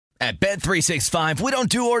At Bet365, we don't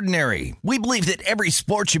do ordinary. We believe that every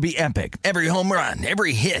sport should be epic. Every home run,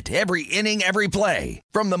 every hit, every inning, every play.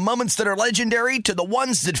 From the moments that are legendary to the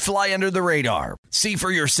ones that fly under the radar. See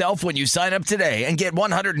for yourself when you sign up today and get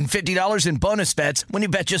 $150 in bonus bets when you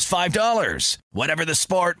bet just $5. Whatever the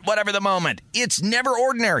sport, whatever the moment, it's never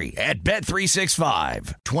ordinary at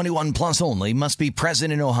Bet365. 21 plus only. Must be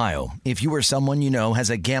present in Ohio. If you or someone you know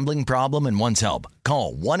has a gambling problem and wants help,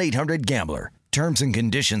 call 1-800-GAMBLER. Terms and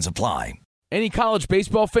conditions apply. Any college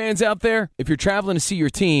baseball fans out there? If you're traveling to see your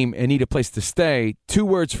team and need a place to stay, 2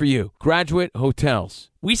 words for you: Graduate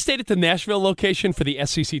Hotels. We stayed at the Nashville location for the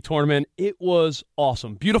SEC tournament. It was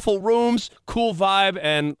awesome. Beautiful rooms, cool vibe,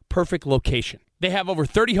 and perfect location. They have over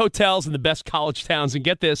 30 hotels in the best college towns, and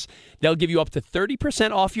get this, they'll give you up to 30%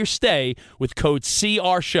 off your stay with code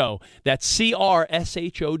CRSHOW. That's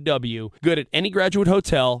CRSHOW. Good at any Graduate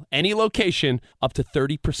Hotel, any location, up to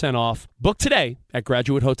 30% off. Book today at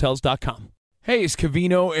graduatehotels.com. Hey, it's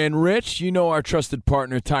Covino and Rich. You know our trusted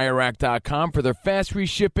partner, TireRack.com, for their fast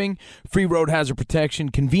reshipping, free road hazard protection,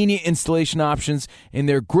 convenient installation options, and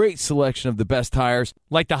their great selection of the best tires.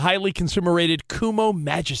 Like the highly consumer-rated Kumo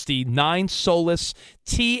Majesty 9 Solus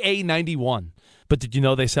TA91. But did you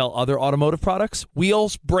know they sell other automotive products?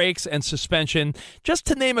 Wheels, brakes, and suspension, just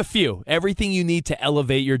to name a few. Everything you need to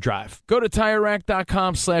elevate your drive. Go to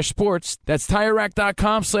TireRack.com/sports. That's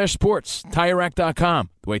TireRack.com/sports. TireRack.com,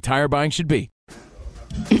 the way tire buying should be.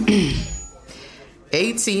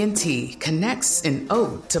 AT&T connects an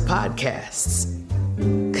ode to podcasts.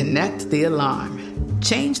 Connect the alarm.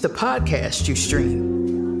 Change the podcast you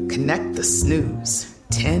stream. Connect the snooze.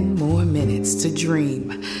 10 more minutes to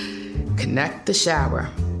dream. Connect the shower.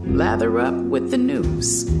 Lather up with the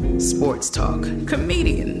news. Sports talk,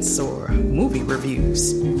 comedians, or movie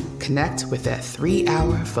reviews. Connect with that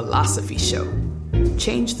 3-hour philosophy show.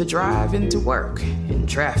 Change the drive into work in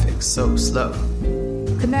traffic so slow.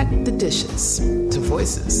 Connect the dishes to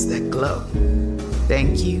voices that glow.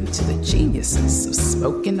 Thank you to the geniuses of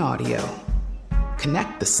spoken audio.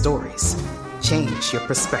 Connect the stories. Change your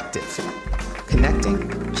perspective.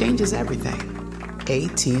 Connecting changes everything.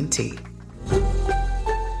 AT&T.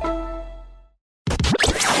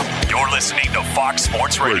 You're listening to Fox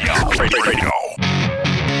Sports Radio.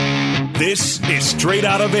 This is Straight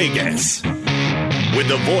Outta Vegas. With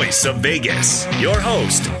the voice of Vegas, your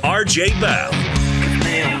host, RJ Bell. Give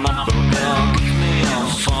me a number, girl. Give me a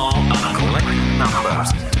phone. I'm collecting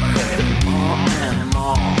numbers. More and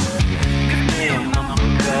more. Give me a number,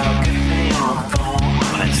 girl. Give me a phone.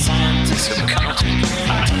 My scientists are counting.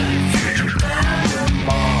 I tell you,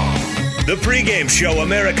 the pregame show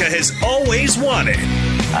America has always wanted.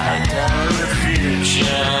 I tell the future.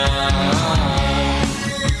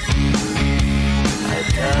 I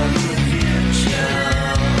tell the future.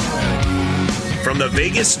 From the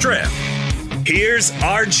Vegas Strip, here's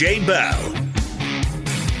RJ Bell.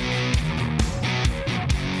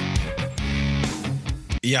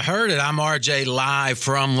 You heard it. I'm RJ live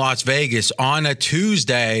from Las Vegas on a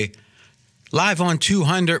Tuesday. Live on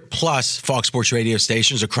 200-plus Fox Sports radio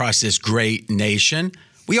stations across this great nation.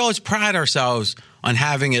 We always pride ourselves on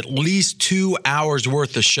having at least 2 hours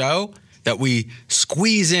worth of show that we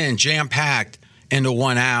squeeze in, jam-packed into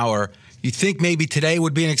 1 hour. You think maybe today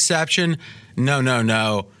would be an exception?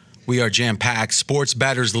 No. We are jam-packed. Sports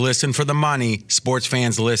bettors listen for the money. Sports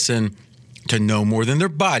fans listen to no more than their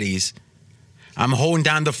buddies. I'm holding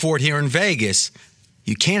down the fort here in Vegas.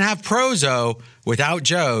 You can't have Prozo without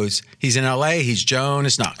Joe's. He's in L.A. He's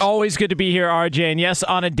Jonas Knox. Always good to be here, RJ. And yes,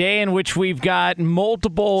 on a day in which we've got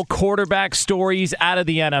multiple quarterback stories out of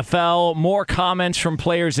the NFL, more comments from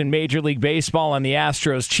players in Major League Baseball on the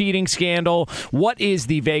Astros cheating scandal. What is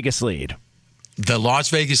the Vegas lead? The Las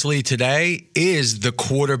Vegas lead today is the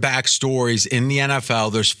quarterback stories in the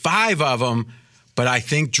NFL. There's 5 of them, but I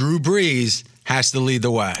think Drew Brees has to lead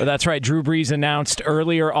the way. Well, that's right. Drew Brees announced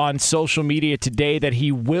earlier on social media today that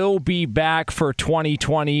he will be back for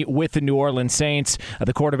 2020 with the New Orleans Saints.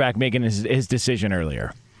 The quarterback making his decision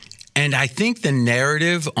earlier. And I think the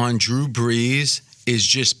narrative on Drew Brees is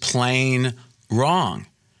just plain wrong.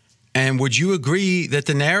 And would you agree that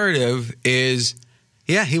the narrative is,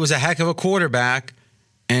 yeah, he was a heck of a quarterback,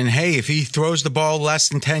 and hey, if he throws the ball less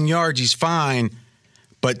than 10 yards, he's fine,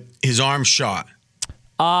 but his arm's shot?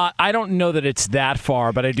 I don't know that it's that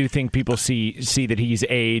far, but I do think people see that he's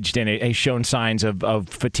aged and has shown signs of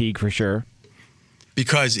fatigue for sure.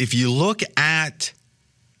 Because if you look at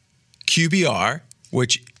QBR,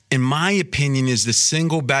 which in my opinion is the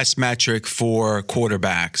single best metric for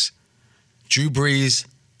quarterbacks, Drew Brees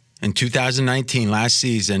in 2019, last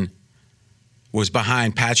season, was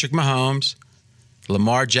behind Patrick Mahomes,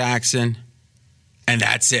 Lamar Jackson, And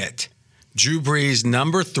that's it. Drew Brees,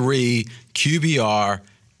 number 3 QBR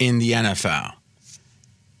in the NFL.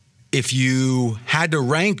 If you had to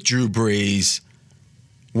rank Drew Brees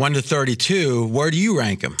 1 to 32, where do you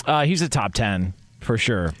rank him? He's a top 10 for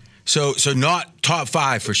sure. So not top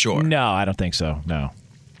 5 for sure. No, I don't think so. No.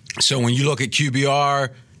 So when you look at QBR,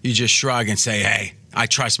 you just shrug and say, "Hey, I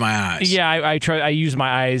trust my eyes." Yeah, I try. I use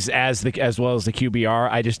my eyes as well as the QBR.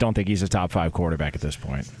 I just don't think he's a top 5 quarterback at this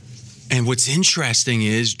point. And what's interesting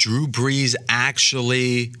is Drew Brees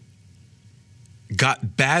actually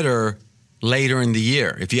got better later in the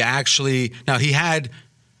year. If you actually now he had,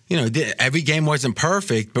 every game wasn't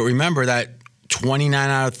perfect, but remember that 29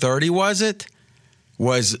 out of 30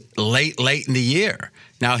 was late in the year.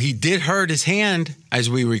 Now he did hurt his hand, as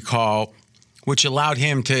we recall, which allowed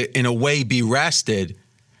him to, in a way, be rested,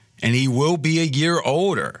 and he will be a year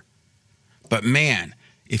older. But man,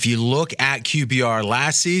 if you look at QBR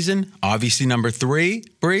last season, obviously number 3,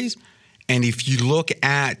 Brees, and if you look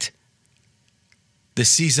at the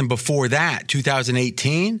season before that,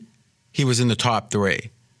 2018, he was in the top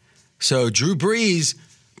 3. So Drew Brees,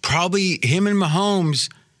 probably him and Mahomes,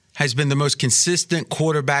 has been the most consistent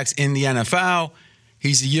quarterbacks in the NFL.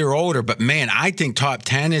 He's a year older, but man, I think top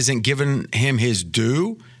 10 isn't giving him his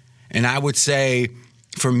due. And I would say,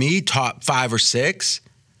 for me, top 5 or 6.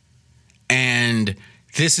 And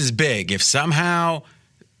this is big. If somehow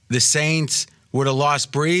the Saints would have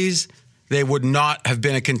lost Brees, they would not have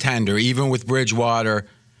been a contender, even with Bridgewater.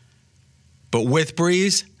 But with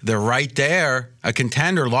Brees, they're right there, a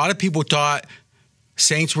contender. A lot of people thought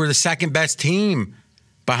Saints were the second best team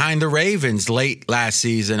behind the Ravens late last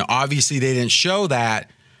season. Obviously, they didn't show that.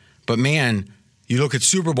 But, man, you look at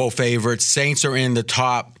Super Bowl favorites, Saints are in the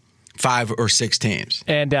top 5 or 6 teams.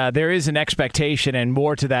 And there is an expectation and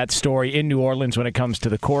more to that story in New Orleans when it comes to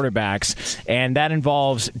the quarterbacks. And that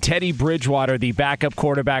involves Teddy Bridgewater, the backup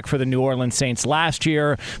quarterback for the New Orleans Saints last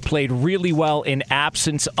year, played really well in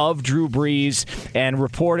absence of Drew Brees. And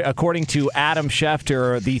according to Adam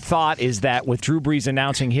Schefter, the thought is that with Drew Brees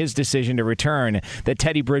announcing his decision to return, that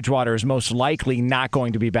Teddy Bridgewater is most likely not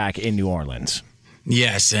going to be back in New Orleans.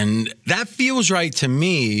 Yes, and that feels right to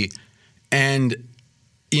me. And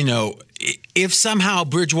if somehow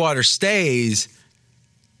Bridgewater stays,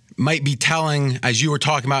 might be telling, as you were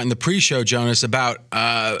talking about in the pre-show, Jonas, about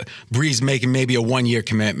Brees making maybe a 1-year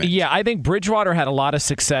commitment. Yeah, I think Bridgewater had a lot of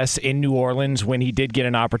success in New Orleans when he did get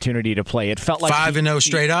an opportunity to play. It felt like 5-0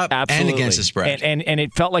 straight up, absolutely. And against the spread. And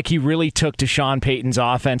it felt like he really took to Sean Payton's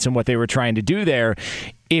offense and what they were trying to do there.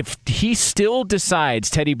 If he still decides,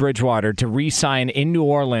 Teddy Bridgewater, to re-sign in New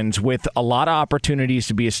Orleans with a lot of opportunities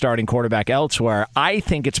to be a starting quarterback elsewhere, I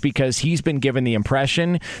think it's because he's been given the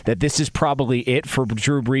impression that this is probably it for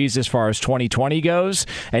Drew Brees as far as 2020 goes,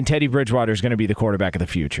 and Teddy Bridgewater is going to be the quarterback of the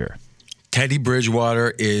future. Teddy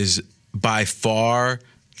Bridgewater is by far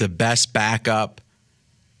the best backup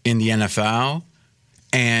in the NFL.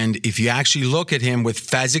 And if you actually look at him with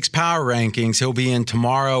Fezzik's power rankings, he'll be in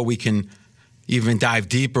tomorrow. We can even dive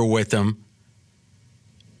deeper with him.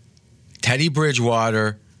 Teddy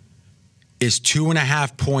Bridgewater is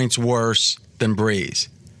 2.5 points worse than Brees.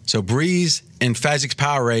 So Brees in Fezzik's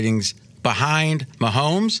power ratings behind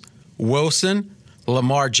Mahomes, Wilson,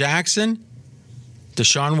 Lamar Jackson,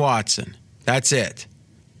 Deshaun Watson. That's it.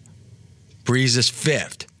 Brees is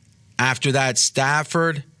 5th. After that,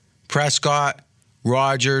 Stafford, Prescott,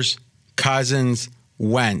 Rodgers, Cousins,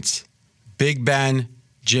 Wentz, Big Ben,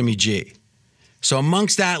 Jimmy G. So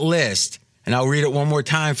amongst that list, and I'll read it one more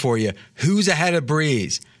time for you, who's ahead of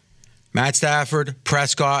Brees? Matt Stafford,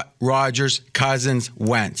 Prescott, Rodgers, Cousins,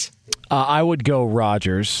 Wentz. I would go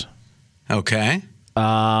Rodgers. Okay.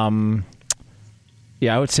 Yeah,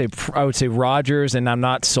 I would say Rodgers, and I'm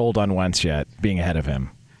not sold on Wentz yet, being ahead of him.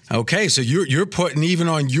 Okay, so you're putting, even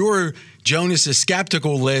on your Jonas'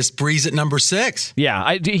 skeptical list, Brees at number 6. Yeah,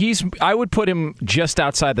 I would put him just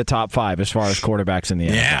outside the top 5 as far as quarterbacks in the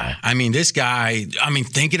NFL. Yeah, I mean, this guy,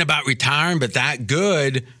 thinking about retiring, but that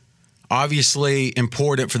good, obviously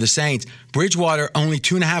important for the Saints. Bridgewater only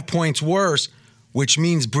 2.5 points worse, which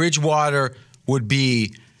means Bridgewater would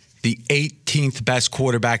be the 18th best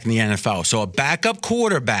quarterback in the NFL. So a backup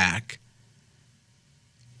quarterback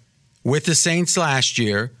with the Saints last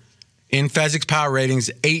year, in Fezzik's power ratings,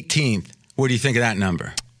 18th. What do you think of that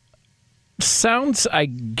number? Sounds, I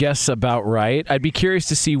guess, about right. I'd be curious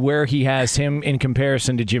to see where he has him in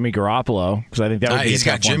comparison to Jimmy Garoppolo, because I think that would be he's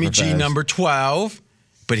got Jimmy G number 12,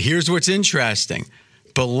 but here's what's interesting.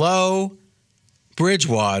 Below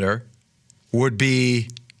Bridgewater would be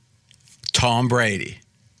Tom Brady.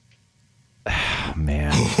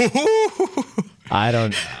 Man. I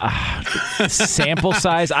don't sample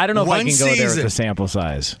size. I don't know if I can go there with the sample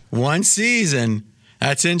size. One season.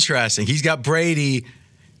 That's interesting. He's got Brady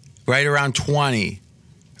right around 20.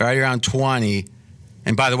 Right around 20.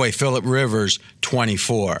 And by the way, Phillip Rivers,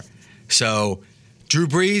 24. So Drew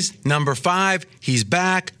Brees, number 5. He's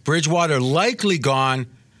back. Bridgewater likely gone.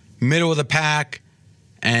 Middle of the pack.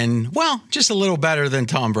 And, well, just a little better than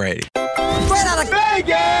Tom Brady. Straight out of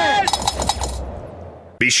Vegas!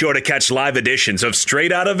 Be sure to catch live editions of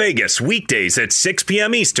Straight Out of Vegas weekdays at 6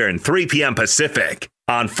 p.m. Eastern, 3 p.m. Pacific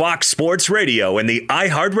on Fox Sports Radio and the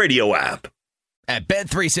iHeartRadio app. At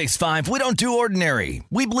Bet365, we don't do ordinary.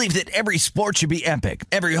 We believe that every sport should be epic.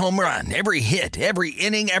 Every home run, every hit, every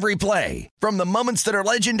inning, every play. From the moments that are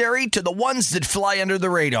legendary to the ones that fly under the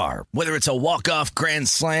radar. Whether it's a walk-off grand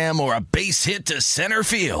slam or a base hit to center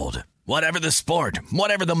field. Whatever the sport,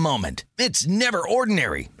 whatever the moment. It's never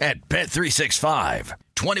ordinary at Bet365.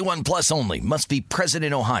 21 plus only. Must be present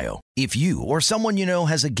in Ohio. If you or someone you know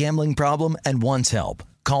has a gambling problem and wants help,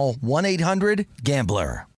 call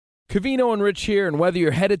 1-800-GAMBLER. Covino and Rich here, and whether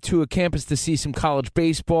you're headed to a campus to see some college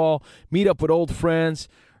baseball, meet up with old friends,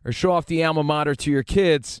 or show off the alma mater to your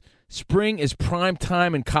kids, spring is prime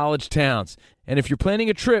time in college towns. And if you're planning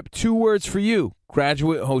a trip, 2 words for you: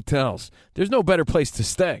 Graduate Hotels. There's no better place to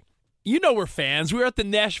stay. You know we're fans. We were at the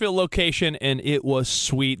Nashville location, and it was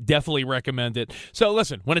sweet. Definitely recommend it. So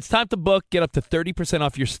listen, when it's time to book, get up to 30%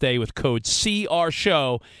 off your stay with code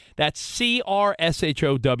CRSHOW. That's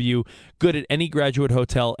CRSHOW. Good at any Graduate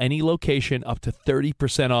Hotel, any location, up to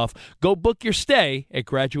 30% off. Go book your stay at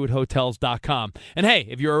graduatehotels.com. And hey,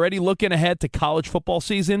 if you're already looking ahead to college football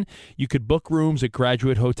season, you could book rooms at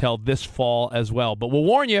Graduate Hotel this fall as well. But we'll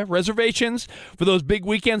warn you, reservations for those big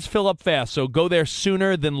weekends fill up fast, so go there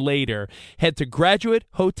sooner than later. Head to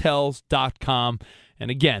graduatehotels.com.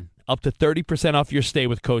 And again, up to 30% off your stay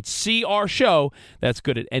with code CRSHOW. That's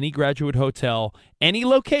good at any Graduate Hotel, any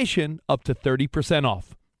location, up to 30%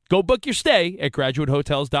 off. Go book your stay at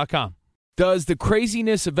graduatehotels.com. Does the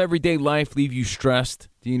craziness of everyday life leave you stressed?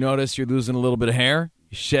 Do you notice you're losing a little bit of hair?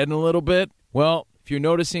 You're shedding a little bit? Well, if you're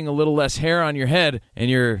noticing a little less hair on your head and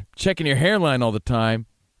you're checking your hairline all the time,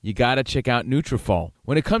 you got to check out Nutrafol.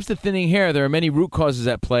 When it comes to thinning hair, there are many root causes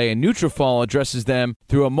at play, and Nutrafol addresses them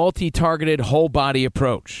through a multi-targeted whole-body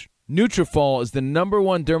approach. Nutrafol is the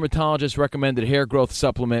 #1 dermatologist-recommended hair growth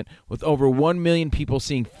supplement, with over 1 million people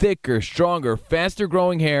seeing thicker, stronger,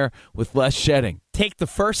 faster-growing hair with less shedding. Take the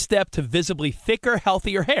first step to visibly thicker,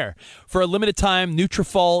 healthier hair. For a limited time,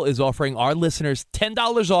 Nutrafol is offering our listeners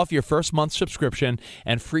 $10 off your first month subscription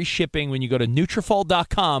and free shipping when you go to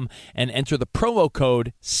Nutrafol.com and enter the promo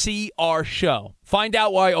code CRSHOW. Find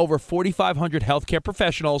out why over 4,500 healthcare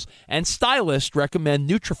professionals and stylists recommend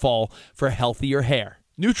Nutrafol for healthier hair.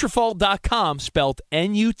 Nutrafol.com, spelled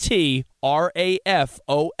Nutrafol.com,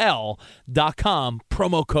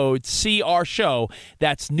 promo code CRSHOW.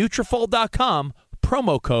 That's Nutrafol.com,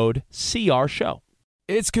 promo code CRSHOW.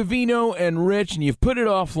 It's Covino and Rich, and you've put it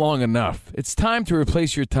off long enough. It's time to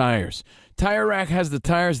replace your tires. Tire Rack has the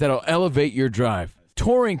tires that'll elevate your drive.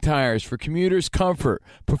 Touring tires for commuters' comfort,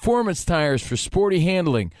 performance tires for sporty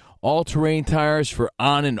handling, all-terrain tires for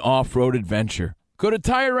on- and off-road adventure. Go to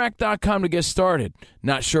TireRack.com to get started.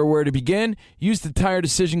 Not sure where to begin? Use the Tire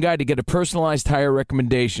Decision Guide to get a personalized tire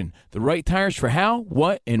recommendation. The right tires for how,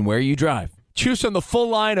 what, and where you drive. Choose from the full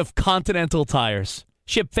line of Continental tires.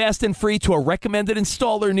 Ship fast and free to a recommended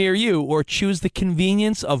installer near you, or choose the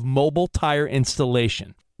convenience of mobile tire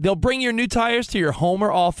installation. They'll bring your new tires to your home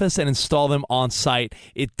or office and install them on site.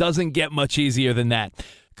 It doesn't get much easier than that.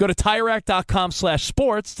 Go to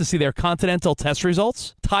TireRack.com/sports to see their Continental test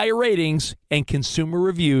results, tire ratings, and consumer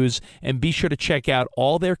reviews, and be sure to check out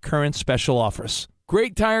all their current special offers.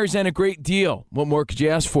 Great tires and a great deal. What more could you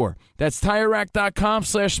ask for? That's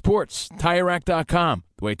TireRack.com/sports. TireRack.com,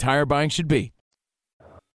 the way tire buying should be.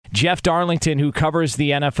 Jeff Darlington, who covers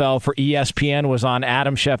the NFL for ESPN, was on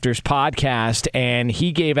Adam Schefter's podcast, and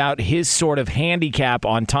he gave out his sort of handicap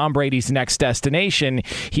on Tom Brady's next destination.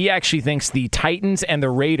 He actually thinks the Titans and the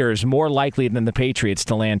Raiders more likely than the Patriots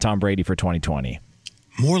to land Tom Brady for 2020.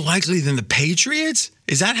 More likely than the Patriots?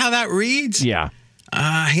 Is that how that reads? Yeah.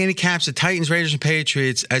 Handicaps the Titans, Raiders, and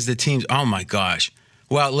Patriots as the teams. Oh, my gosh.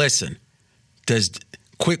 Well, listen.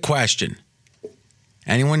 Quick question.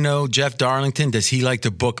 Anyone know Jeff Darlington? Does he like to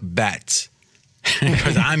book bets?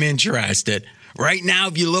 Because I'm interested. Right now,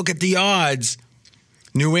 if you look at the odds,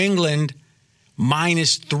 New England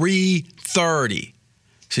minus 330.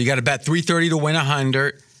 So you got to bet 330 to win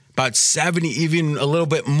 100. About 70, even a little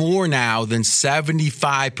bit more now than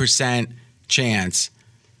 75% chance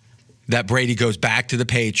that Brady goes back to the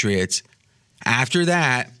Patriots. After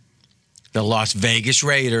that, the Las Vegas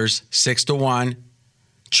Raiders 6-1,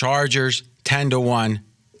 Chargers 10-1,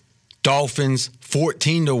 Dolphins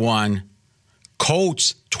 14-1,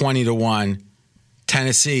 Colts 20-1,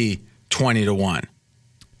 Tennessee 20-1.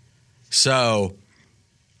 So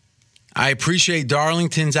I appreciate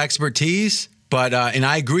Darlington's expertise, but and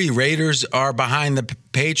I agree, Raiders are behind the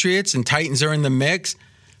Patriots and Titans are in the mix.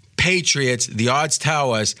 Patriots, the odds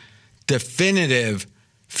tell us, definitive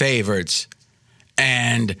favorites.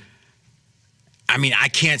 And I mean, I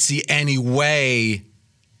can't see any way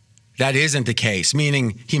that isn't the case,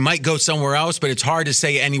 meaning he might go somewhere else, but it's hard to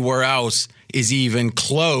say anywhere else is even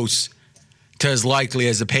close to as likely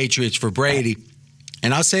as the Patriots for Brady.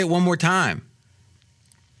 And I'll say it one more time.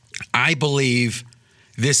 I believe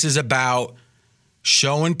this is about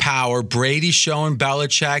showing power. Brady's showing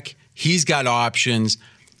Belichick he's got options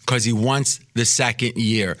because he wants the second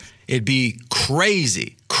year. It'd be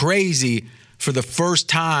crazy for the first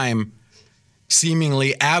time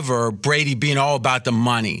seemingly ever, Brady being all about the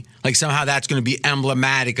money. Like somehow that's going to be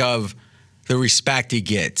emblematic of the respect he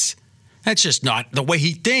gets. That's just not the way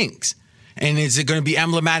he thinks. And is it going to be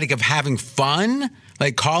emblematic of having fun,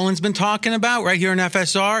 like Colin's been talking about right here in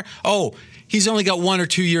FSR? Oh, he's only got 1 or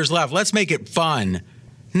 2 years left. Let's make it fun.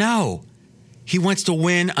 No. He wants to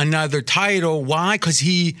win another title. Why? Because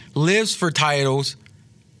he lives for titles.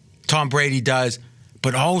 Tom Brady does.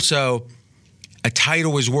 But also, a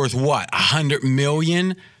title is worth what? $100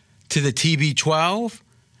 million to the TB12?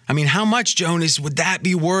 I mean, how much, Jonas, would that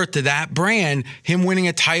be worth to that brand, him winning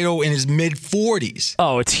a title in his mid-40s?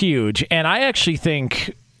 Oh, it's huge. And I actually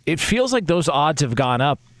think it feels like those odds have gone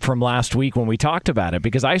up from last week when we talked about it,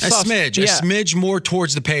 because I saw a smidge more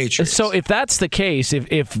towards the Patriots. So if that's the case,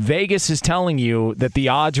 if Vegas is telling you that the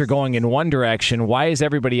odds are going in one direction, why is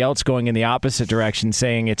everybody else going in the opposite direction,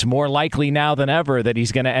 saying it's more likely now than ever that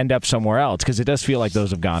he's going to end up somewhere else? Because it does feel like those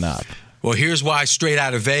have gone up. Well, here's why Straight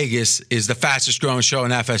Out of Vegas is the fastest growing show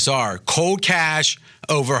in FSR. Cold cash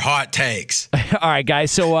over hot takes. All right,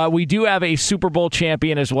 guys. So we do have a Super Bowl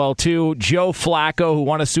champion as well, too. Joe Flacco, who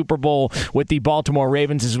won a Super Bowl with the Baltimore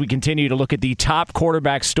Ravens, as we continue to look at the top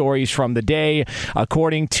quarterback stories from the day.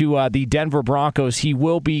 According to the Denver Broncos, he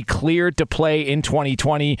will be cleared to play in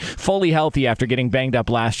 2020, fully healthy after getting banged up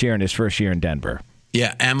last year in his first year in Denver.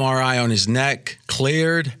 Yeah, MRI on his neck,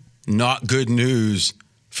 cleared. Not good news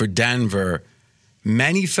for Denver.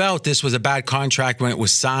 Many felt this was a bad contract when it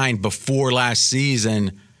was signed before last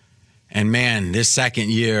season. And man, this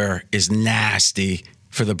second year is nasty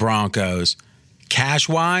for the Broncos.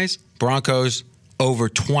 Cash-wise, Broncos over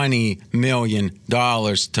 $20 million to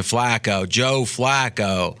Flacco. Joe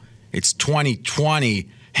Flacco. It's 2020,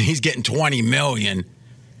 and he's getting $20 million.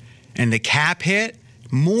 And the cap hit,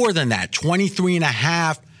 more than that,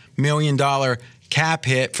 $23.5 million cap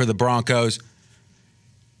hit for the Broncos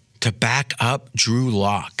to back up Drew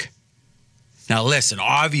Lock. Now, listen,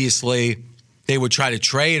 obviously, they would try to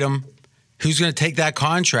trade him. Who's going to take that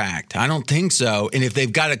contract? I don't think so. And if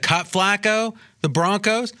they've got to cut Flacco, the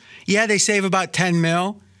Broncos, yeah, they save about $10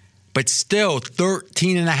 million, but still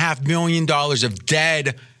 $13.5 million of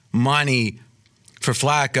dead money for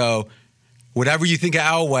Flacco. Whatever you think of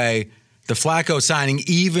Elway, the Flacco signing,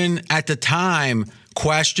 even at the time,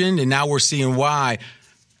 questioned, and now we're seeing why.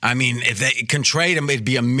 I mean, if they can trade him, it'd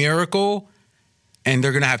be a miracle, and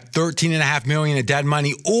they're going to have $13.5 million of dead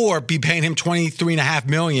money, or be paying him $23.5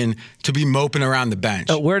 million to be moping around the bench.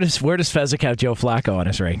 Where does Fezzik have Joe Flacco on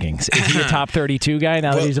his rankings? Is he a top 32 guy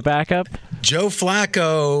now that he's a backup? Joe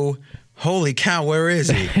Flacco, holy cow, where is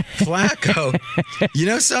he? Flacco, you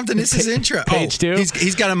know something? This is interesting. Page 2?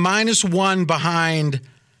 He's got a -1 behind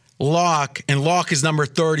Locke, and Locke is number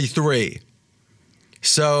 33.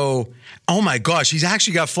 So, oh my gosh, he's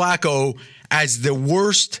actually got Flacco as the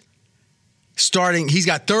worst starting. He's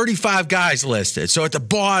got 35 guys listed. So at the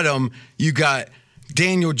bottom, you got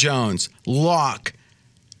Daniel Jones, Locke,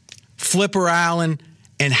 Flipper Allen,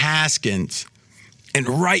 and Haskins. And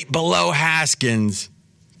right below Haskins,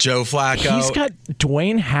 Joe Flacco. He's got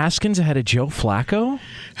Dwayne Haskins ahead of Joe Flacco?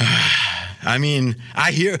 I mean,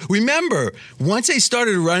 remember, once they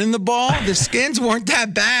started running the ball, the Skins weren't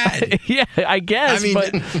that bad. Yeah, I guess,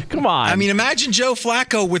 but come on. I mean, imagine Joe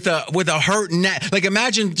Flacco with a hurt neck. Like,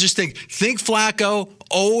 imagine, just think Flacco,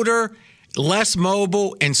 older, less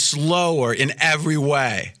mobile, and slower in every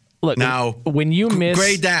way. Look, now, when you miss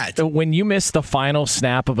grade that. When you miss the final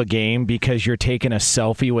snap of a game because you're taking a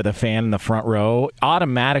selfie with a fan in the front row,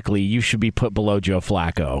 automatically you should be put below Joe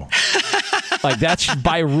Flacco. Like, that's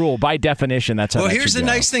by rule, by definition, that's how that here's the go.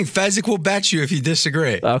 nice thing. Fezzik will bet you if you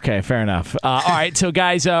disagree. Okay, fair enough. All right, so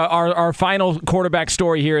guys, our final quarterback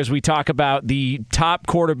story here as we talk about the top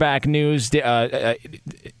quarterback news.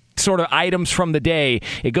 sort of items from the day.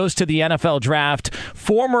 It goes to the NFL draft.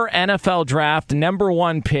 Former NFL draft number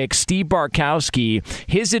 1 pick Steve Bartkowski,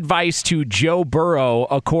 his advice to Joe Burrow,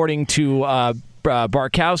 according to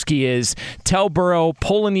Bartkowski, is tell Burrow,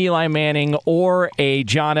 pull an Eli Manning or a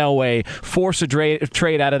John Elway, force a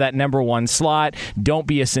trade out of that number 1 slot. Don't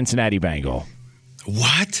be a Cincinnati Bengal.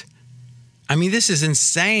 What? I mean, this is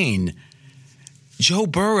insane. Joe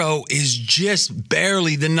Burrow is just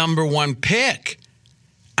barely the number 1 pick.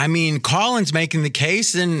 I mean, Colin's making the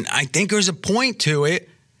case, and I think there's a point to it,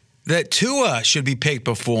 that Tua should be picked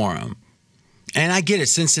before him. And I get it,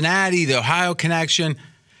 Cincinnati, the Ohio connection,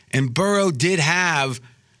 and Burrow did have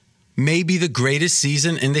maybe the greatest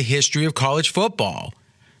season in the history of college football.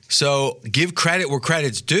 So give credit where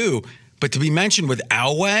credit's due. But to be mentioned with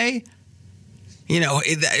Elway,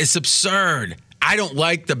 it's absurd. I don't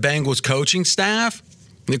like the Bengals coaching staff,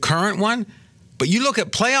 the current one. But you look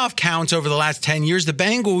at playoff counts over the last 10 years, the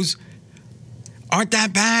Bengals aren't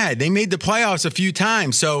that bad. They made the playoffs a few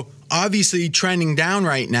times. So obviously trending down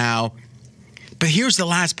right now. But here's the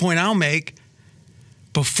last point I'll make.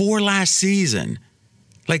 Before last season,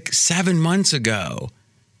 like 7 months ago,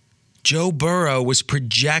 Joe Burrow was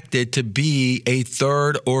projected to be a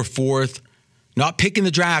 3rd or 4th, not pick in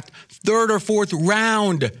the draft, 3rd or 4th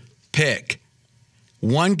round pick.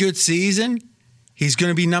 One good season, he's going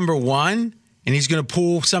to be number 1, and he's going to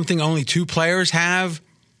pull something only 2 players have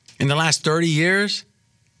in the last 30 years?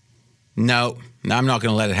 No, I'm not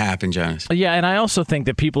going to let it happen, Jonas. Yeah, and I also think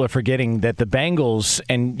that people are forgetting that the Bengals,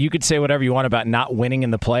 and you could say whatever you want about not winning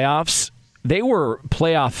in the playoffs, they were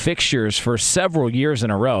playoff fixtures for several years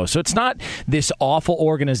in a row. So it's not this awful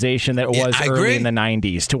organization that it was early in the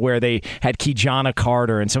 90s to where they had Kijana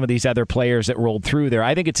Carter and some of these other players that rolled through there.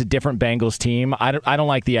 I think it's a different Bengals team. I don't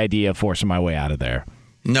like the idea of forcing my way out of there.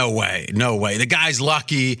 No way. The guy's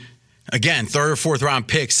lucky. Again, 3rd or 4th round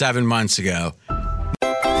pick 7 months ago.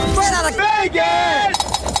 Straight out of Vegas!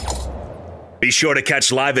 Be sure to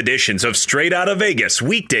catch live editions of Straight Outta Vegas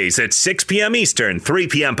weekdays at 6 p.m. Eastern, 3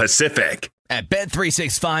 p.m. Pacific. At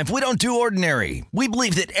Bet365, we don't do ordinary. We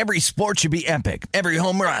believe that every sport should be epic. Every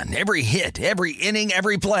home run, every hit, every inning,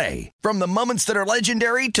 every play. From the moments that are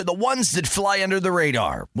legendary to the ones that fly under the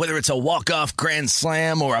radar. Whether it's a walk-off grand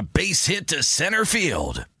slam or a base hit to center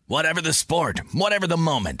field. Whatever the sport, whatever the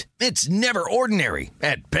moment. It's never ordinary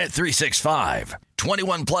at Bet365.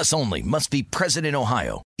 21 plus only. Must be present in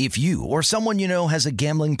Ohio. If you or someone you know has a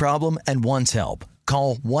gambling problem and wants help,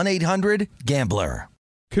 call 1-800-GAMBLER.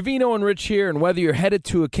 Covino and Rich here, and whether you're headed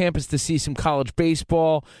to a campus to see some college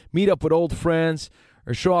baseball, meet up with old friends,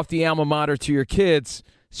 or show off the alma mater to your kids,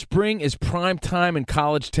 spring is prime time in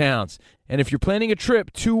college towns. And if you're planning a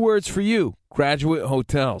trip, 2 words for you: Graduate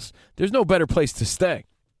Hotels. There's no better place to stay.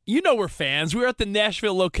 You know we're fans. We were at the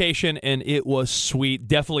Nashville location, and it was sweet.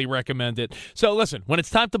 Definitely recommend it. So listen, when it's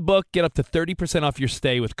time to book, get up to 30% off your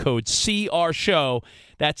stay with code CRSHOW.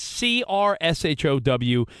 That's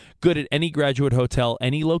CRSHOW. Good at any Graduate Hotel,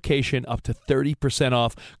 any location, up to 30%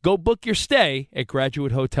 off. Go book your stay at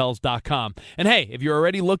graduatehotels.com. And hey, if you're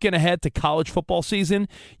already looking ahead to college football season,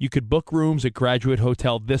 you could book rooms at Graduate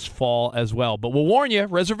Hotel this fall as well. But we'll warn you,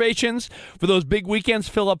 reservations for those big weekends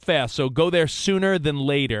fill up fast, so go there sooner than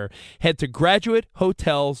later. Head to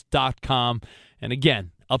graduatehotels.com. And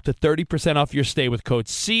again, up to 30% off your stay with code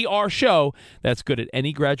CRSHOW. That's good at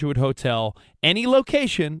any Graduate Hotel, any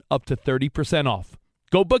location, up to 30% off.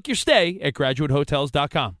 Go book your stay at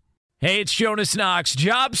graduatehotels.com. Hey, it's Jonas Knox.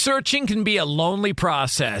 Job searching can be a lonely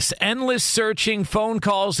process. Endless searching, phone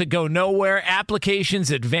calls that go nowhere, applications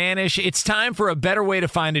that vanish. It's time for a better way to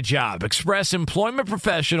find a job. Express Employment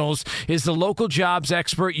Professionals is the local jobs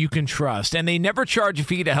expert you can trust, and they never charge a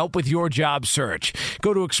fee to help with your job search.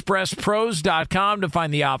 Go to expresspros.com to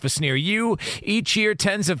find the office near you. Each year,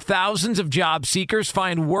 tens of thousands of job seekers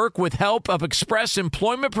find work with help of Express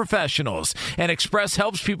Employment Professionals, and Express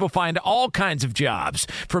helps people find all kinds of jobs,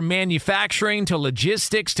 from manufacturing to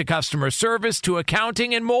logistics to customer service to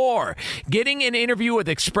accounting and more. Getting an interview with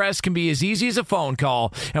Express can be as easy as a phone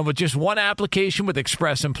call, and with just one application with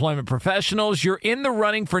Express Employment Professionals, you're in the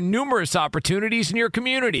running for numerous opportunities in your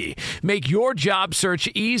community. Make your job search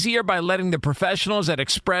easier by letting the professionals at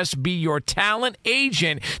Express be your talent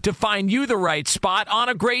agent to find you the right spot on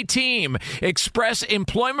a great team. Express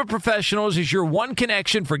Employment Professionals is your one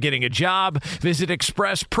connection for getting a job. Visit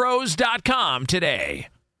expresspros.com today.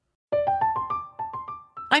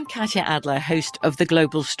 I'm Katya Adler, host of The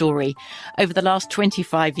Global Story. Over the last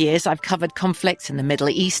 25 years, I've covered conflicts in the Middle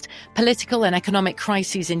East, political and economic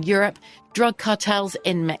crises in Europe, drug cartels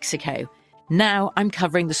in Mexico. Now I'm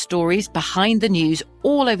covering the stories behind the news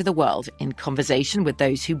all over the world in conversation with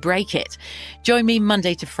those who break it. Join me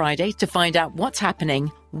Monday to Friday to find out what's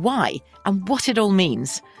happening, why, and what it all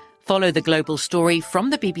means. Follow The Global Story from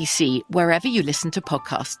the BBC wherever you listen to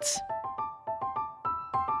podcasts.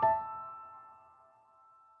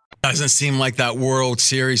 Doesn't seem like that World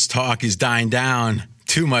Series talk is dying down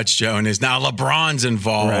too much, Jonas. Now LeBron's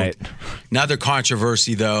involved. Right. Another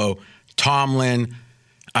controversy, though. Tomlin,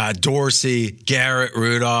 Dorsey, Garrett,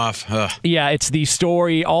 Rudolph. Yeah, it's the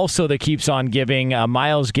story also that keeps on giving.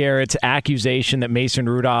 Myles Garrett's accusation that Mason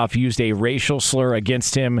Rudolph used a racial slur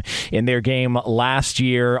against him in their game last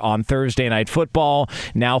year on Thursday Night Football.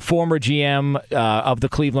 Now, former GM of the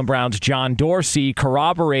Cleveland Browns, John Dorsey,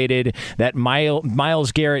 corroborated that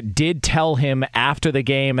Myles Garrett did tell him after the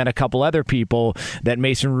game and a couple other people that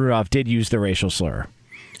Mason Rudolph did use the racial slur.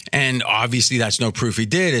 And obviously that's no proof he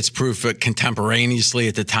did. It's proof that contemporaneously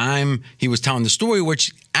at the time he was telling the story,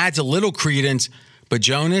 which adds a little credence. But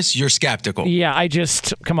Jonas, you're skeptical. Yeah,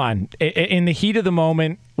 come on. In the heat of the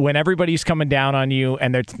moment, when everybody's coming down on you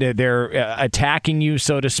and they're attacking you,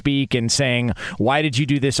 so to speak, and saying, why did you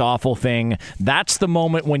do this awful thing? That's the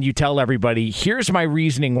moment when you tell everybody, here's my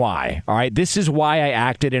reasoning why. All right, this is why I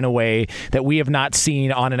acted in a way that we have not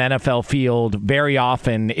seen on an NFL field very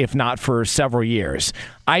often, if not for several years.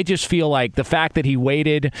 I just feel like the fact that he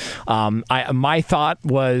waited, my thought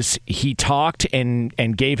was he talked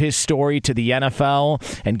and gave his story to the NFL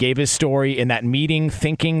and gave his story in that meeting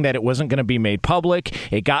thinking that it wasn't going to be made public.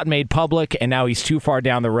 It got made public, and now he's too far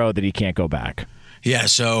down the road that he can't go back. Yeah,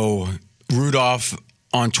 so Rudolph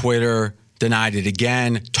on Twitter denied it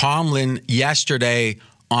again. Tomlin yesterday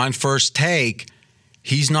on First Take,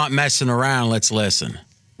 he's not messing around. Let's listen.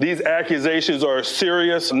 These accusations are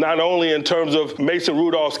serious, not only in terms of Mason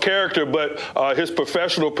Rudolph's character, but his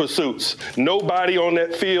professional pursuits. Nobody on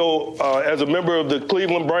that field, as a member of the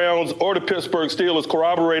Cleveland Browns or the Pittsburgh Steelers,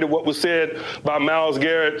 corroborated what was said by Myles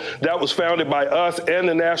Garrett. That was founded by us and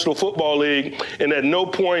the National Football League, and at no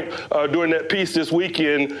point during that piece this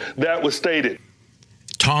weekend that was stated.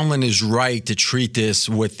 Tomlin is right to treat this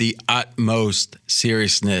with the utmost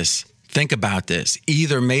seriousness. Think about this.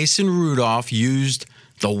 Either Mason Rudolph used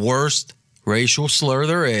the worst racial slur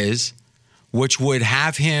there is, which would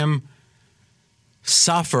have him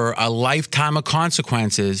suffer a lifetime of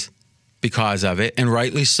consequences because of it, and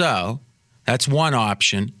rightly so. That's one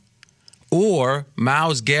option. Or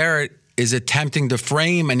Myles Garrett is attempting to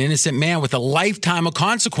frame an innocent man with a lifetime of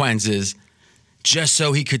consequences just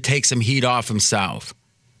so he could take some heat off himself.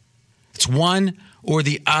 It's one or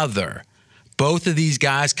the other. Both of these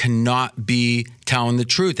guys cannot be telling the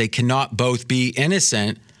truth. They cannot both be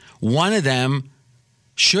innocent. One of them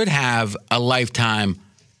should have a lifetime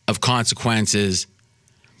of consequences.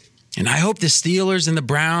 And I hope the Steelers and the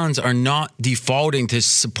Browns are not defaulting to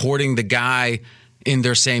supporting the guy in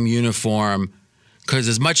their same uniform. Because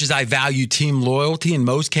as much as I value team loyalty in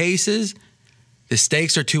most cases, the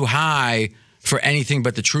stakes are too high for anything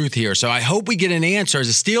but the truth here. So I hope we get an answer. As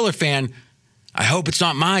a Steeler fan, I hope it's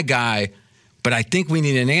not my guy. But I think we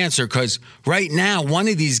need an answer because right now, one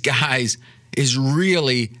of these guys is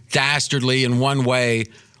really dastardly in one way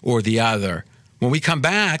or the other. When we come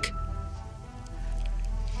back,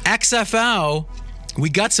 XFL,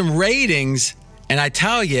 we got some ratings, and I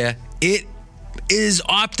tell you, it is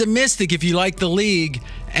optimistic if you like the league,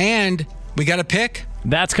 and we got a pick.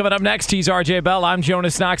 That's coming up next. He's RJ Bell. I'm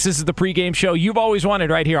Jonas Knox. This is the pregame show you've always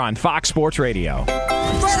wanted right here on Fox Sports Radio.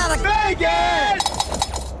 Right out of Vegas!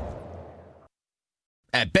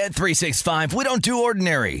 At Bet365, we don't do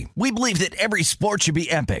ordinary. We believe that every sport should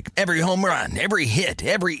be epic. Every home run, every hit,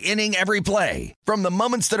 every inning, every play. From the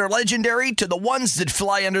moments that are legendary to the ones that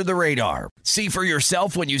fly under the radar. See for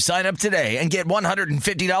yourself when you sign up today and get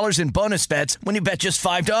 $150 in bonus bets when you bet just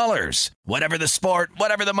 $5. Whatever the sport,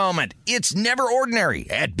 whatever the moment, it's never ordinary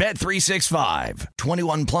at Bet365.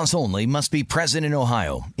 21 plus only. Must be present in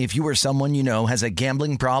Ohio. If you or someone you know has a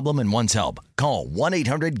gambling problem and wants help, call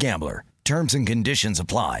 1-800-GAMBLER. Terms and conditions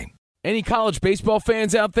apply. Any college baseball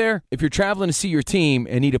fans out there? If you're traveling to see your team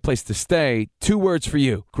and need a place to stay, 2 words for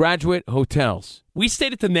you: Graduate Hotels. We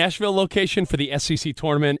stayed at the Nashville location for the SEC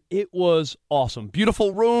tournament. It was awesome.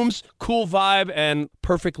 Beautiful rooms, cool vibe, and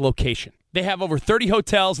perfect location. They have over 30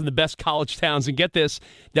 hotels in the best college towns, and get this,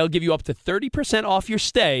 they'll give you up to 30% off your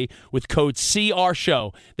stay with code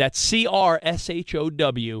CRSHOW. That's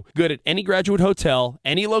CRSHOW. Good at any Graduate Hotel,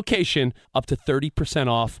 any location, up to 30%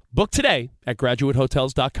 off. Book today at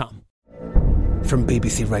graduatehotels.com. From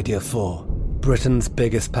BBC Radio 4, Britain's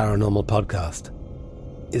biggest paranormal podcast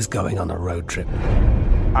is going on a road trip.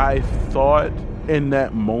 I thought in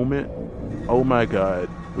that moment, oh my God,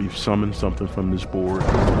 We've summoned something from this board.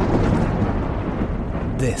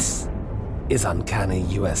 This is Uncanny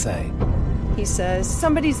USA. He says,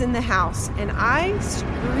 somebody's in the house, and I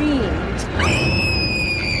screamed.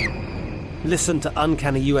 Listen to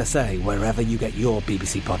Uncanny USA wherever you get your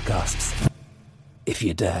BBC podcasts, if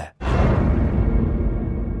you dare.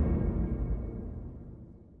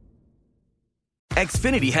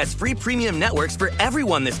 Xfinity has free premium networks for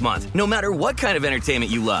everyone this month, no matter what kind of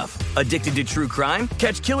entertainment you love. Addicted to true crime?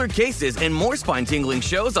 Catch killer cases and more spine-tingling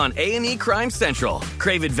shows on A&E Crime Central.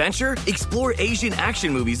 Crave adventure? Explore Asian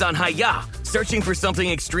action movies on Hi-Ya. Searching for something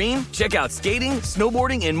extreme? Check out skating,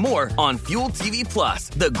 snowboarding, and more on Fuel TV Plus,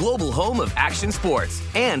 the global home of action sports.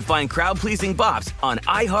 And find crowd-pleasing bops on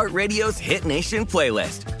iHeartRadio's Hit Nation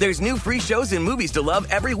playlist. There's new free shows and movies to love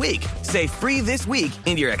every week. Say free this week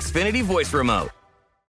in your Xfinity voice remote.